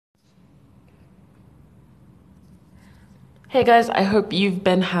Hey guys, I hope you've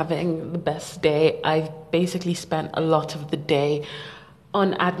been having the best day. I've basically spent a lot of the day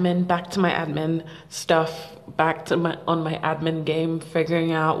on admin, back to my admin stuff, back to my on my admin game,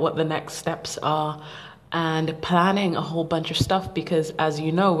 figuring out what the next steps are and planning a whole bunch of stuff because as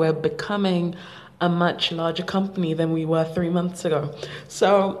you know, we're becoming a much larger company than we were 3 months ago.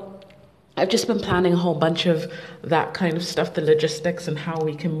 So I've just been planning a whole bunch of that kind of stuff, the logistics and how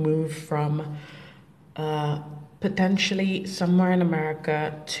we can move from uh, potentially somewhere in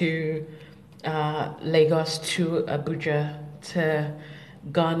America to Lagos to Abuja to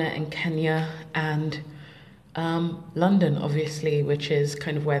Ghana and Kenya and London, obviously, which is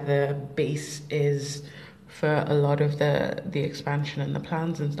kind of where the base is for a lot of the expansion and the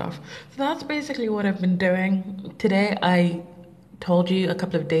plans and stuff. So that's basically what I've been doing. Today I told you a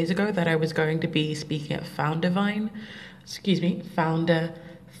couple of days ago that I was going to be speaking at Founder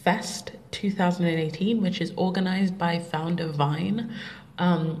Fest 2018, which is organized by Founder Vine,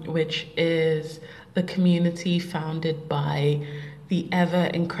 which is the community founded by the ever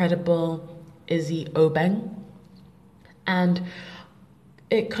incredible Izzy Obeng. And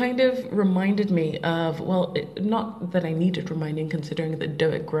it kind of reminded me of, well, not that I needed reminding considering that Do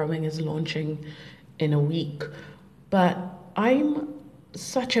It Growing is launching in a week, but I'm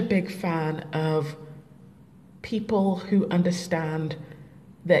such a big fan of people who understand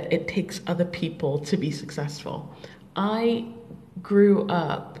that it takes other people to be successful. I grew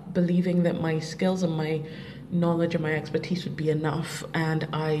up believing that my skills and my knowledge and my expertise would be enough, and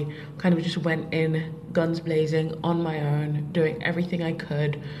I kind of just went in guns blazing on my own, doing everything I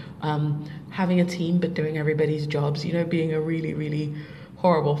could, having a team but doing everybody's jobs, being a really, really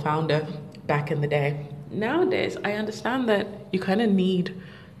horrible founder back in the day. Nowadays, I understand that you kind of need,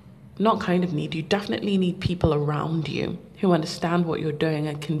 not kind of need, you definitely need people around you who understand what you're doing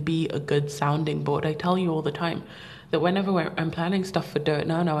and can be a good sounding board. I tell you all the time that whenever I'm planning stuff for Do It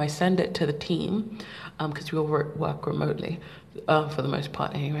Now, I send it to the team because we all work remotely for the most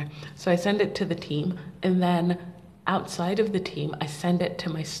part anyway. So I send it to the team, and then outside of the team, I send it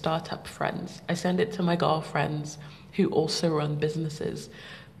to my startup friends. I send it to my girlfriends who also run businesses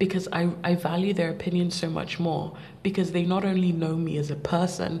because I value their opinion so much more because they not only know me as a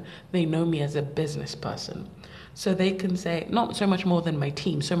person, they know me as a business person. So they can say, not so much more than my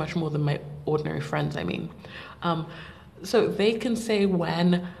team, so much more than my ordinary friends, I mean. So they can say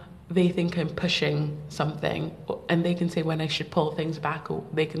when they think I'm pushing something, and they can say when I should pull things back, or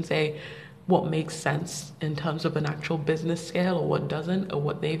they can say what makes sense in terms of an actual business scale or what doesn't, or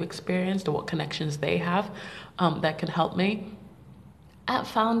what they've experienced or what connections they have that can help me. At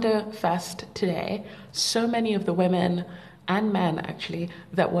Founder Fest today, so many of the women and men actually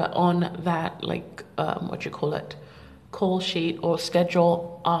that were on that call sheet or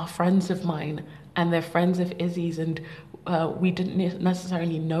schedule are friends of mine and they're friends of Izzy's, and we didn't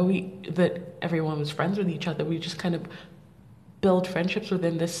necessarily know that everyone was friends with each other. We just kind of build friendships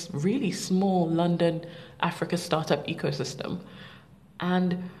within this really small London Africa startup ecosystem.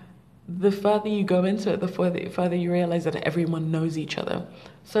 And the further you go into it, the further you realize that everyone knows each other.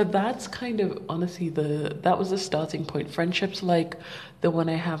 So that's kind of honestly that was the starting point. Friendships like the one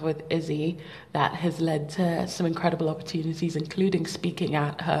I have with Izzy that has led to some incredible opportunities, including speaking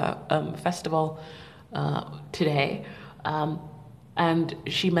at her festival today. And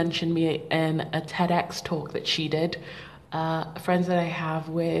she mentioned me in a TEDx talk that she did. Friends that I have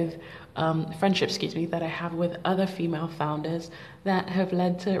with friendships, that I have with other female founders that have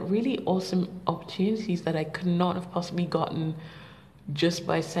led to really awesome opportunities that I could not have possibly gotten just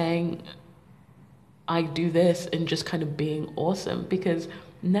by saying I do this and just kind of being awesome, because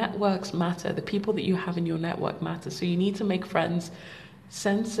networks matter. The people that you have in your network matter. So you need to make friends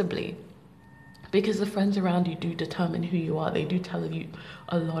sensibly, because the friends around you do determine who you are. They do tell you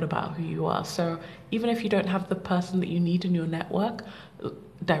a lot about who you are. So even if you don't have the person that you need in your network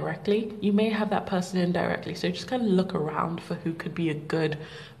directly, you may have that person indirectly. So just kind of look around for who could be a good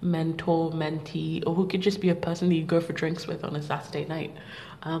mentor, mentee, or who could just be a person that you go for drinks with on a Saturday night.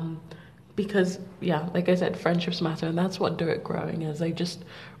 Because yeah, like I said, friendships matter, and that's what Do It Growing is. I just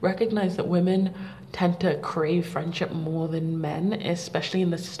recognize that women tend to crave friendship more than men, especially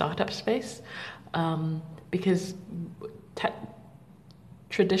in the startup space, because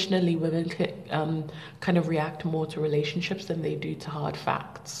traditionally women kind of react more to relationships than they do to hard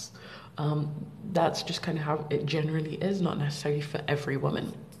facts. That's just kind of how it generally is, not necessarily for every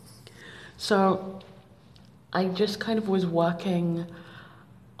woman. So I just kind of was working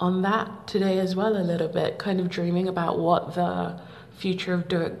on that today as well a little bit, kind of dreaming about what the future of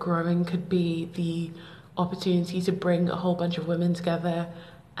Do It Growing could be, the opportunity to bring a whole bunch of women together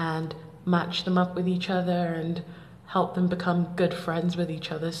and match them up with each other and help them become good friends with each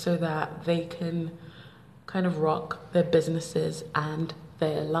other so that they can kind of rock their businesses and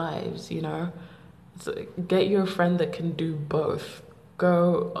their lives, you know? So get you a friend that can do both.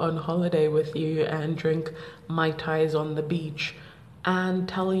 Go on holiday with you and drink Mai Tais on the beach and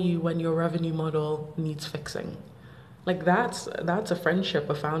tell you when your revenue model needs fixing. Like that's a friendship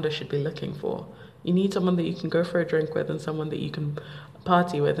a founder should be looking for. You need someone that you can go for a drink with and someone that you can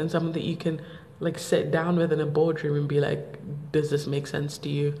party with and someone that you can like sit down with in a boardroom and be like, does this make sense to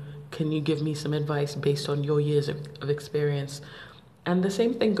you? Can you give me some advice based on your years of experience? And the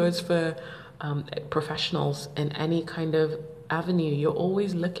same thing goes for professionals in any kind of avenue. You're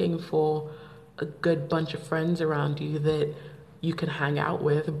always looking for a good bunch of friends around you that you can hang out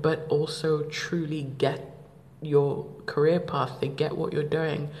with, but also truly get your career path. They get what you're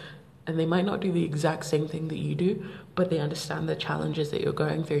doing. And they might not do the exact same thing that you do, but they understand the challenges that you're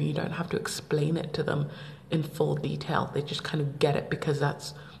going through. You don't have to explain it to them in full detail. They just kind of get it because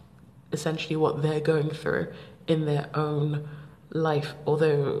that's essentially what they're going through in their own life,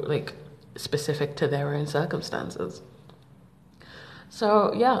 although like specific to their own circumstances.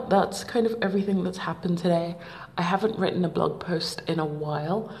 So yeah, that's kind of everything that's happened today. I haven't written a blog post in a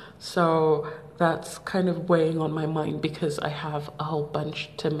while, so that's kind of weighing on my mind because I have a whole bunch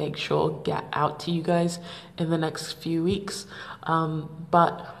to make sure get out to you guys in the next few weeks.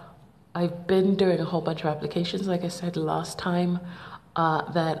 But I've been doing a whole bunch of applications, like I said last time,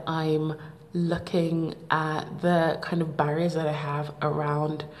 that I'm looking at the kind of barriers that I have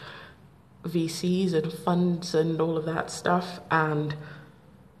around VCs and funds and all of that stuff, and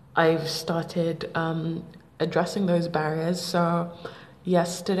I've started addressing those barriers. So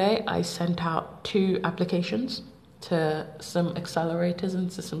yesterday I sent out 2 applications to some accelerators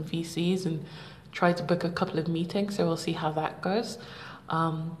and to some VCs and tried to book a couple of meetings, so we'll see how that goes.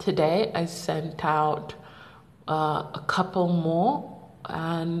 Today I sent out a couple more,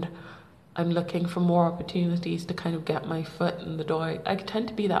 and I'm looking for more opportunities to kind of get my foot in the door. I tend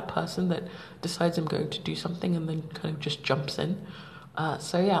to be that person that decides I'm going to do something and then kind of just jumps in.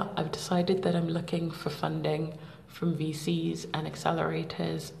 So yeah, I've decided that I'm looking for funding from VCs and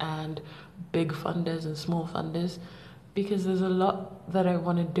accelerators and big funders and small funders, because there's a lot that I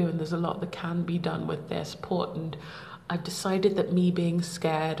want to do and there's a lot that can be done with their support. And I've decided that me being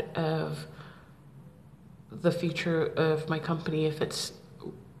scared of the future of my company,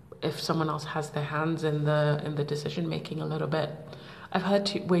 if someone else has their hands in the decision making a little bit. I've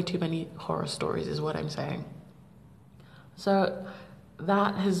heard way too many horror stories is what I'm saying. So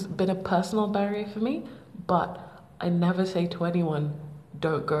that has been a personal barrier for me, but I never say to anyone,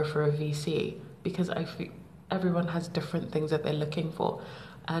 don't go for a VC, because I feel everyone has different things that they're looking for.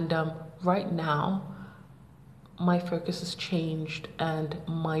 And right now, my focus has changed and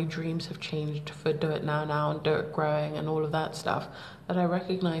my dreams have changed for Do It Now and Do It Growing and all of that stuff, that I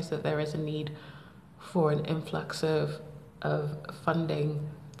recognize that there is a need for an influx of funding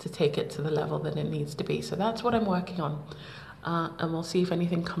to take it to the level that it needs to be. So that's what I'm working on. And we'll see if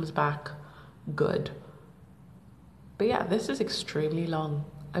anything comes back good. But yeah, this is extremely long.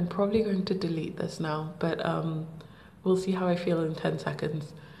 I'm probably going to delete this now, but we'll see how I feel in 10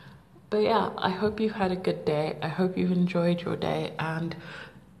 seconds. But yeah, I hope you've had a good day. I hope you've enjoyed your day, and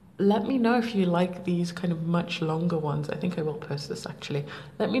let me know if you like these kind of much longer ones. I think I will post this actually.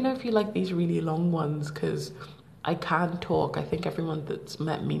 Let me know if you like these really long ones, because I can talk. I think everyone that's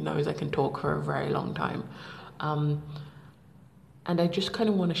met me knows I can talk for a very long time. And I just kind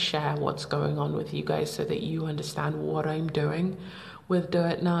of want to share what's going on with you guys so that you understand what I'm doing with Do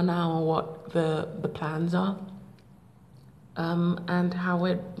It Now and what the plans are. And how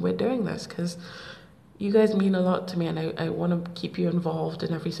we're doing this, because you guys mean a lot to me, and I want to keep you involved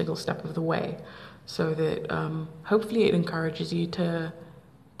in every single step of the way, so that hopefully it encourages you to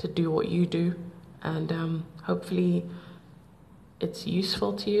do what you do, and hopefully it's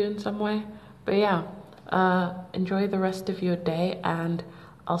useful to you in some way. But yeah, enjoy the rest of your day, and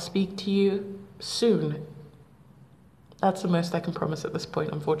I'll speak to you soon. That's the most I can promise at this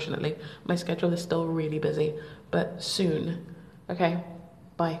point, unfortunately. My schedule is still really busy, but soon. Okay,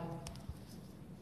 bye.